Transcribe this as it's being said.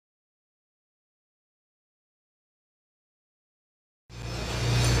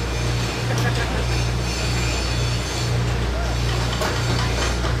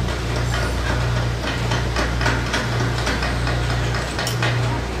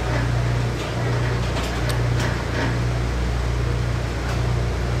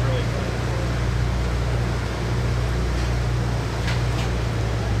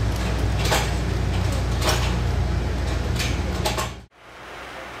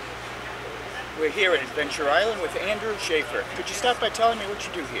We're here at Adventure Island with Andrew Schaefer. Could you start by telling me what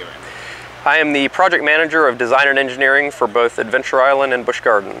you do here, Andrew? I am the project manager of design and engineering for both Adventure Island and Busch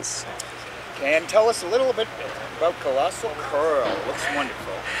Gardens. And tell us a little bit about Colossal Curl. Looks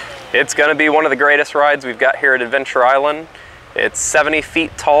wonderful. It's going to be one of the greatest rides we've got here at Adventure Island. It's 70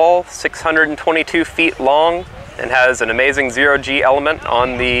 feet tall, 622 feet long, and has an amazing zero-G element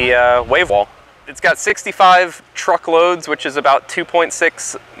on the wave wall. It's got 65 truckloads, which is about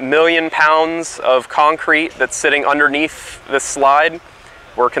 2.6 million pounds of concrete that's sitting underneath this slide.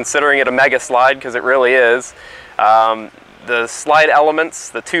 We're considering it a mega slide because it really is. The slide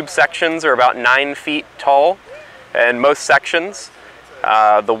elements, the tube sections, are about 9 feet tall in most sections.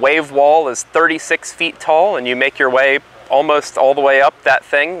 The wave wall is 36 feet tall, and you make your way almost all the way up that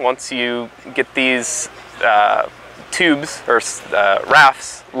thing once you get these tubes or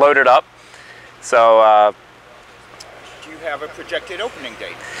rafts loaded up. So, do you have a projected opening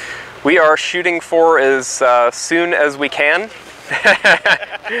date? We are shooting for as soon as we can.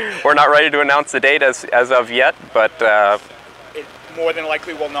 We're not ready to announce the date as of yet, but it more than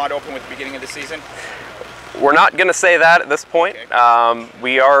likely will not open with the beginning of the season? We're not going to say that at this point. Okay.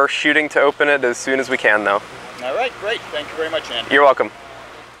 We are shooting to open it as soon as we can, though. All right, great. Thank you very much, Andrew. You're welcome.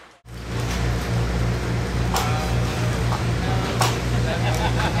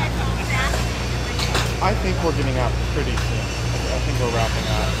 I think we're getting out pretty soon. I think we're wrapping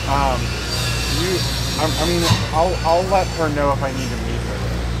up. I mean, I'll let her know if I need to meet her.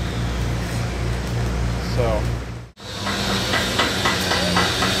 So.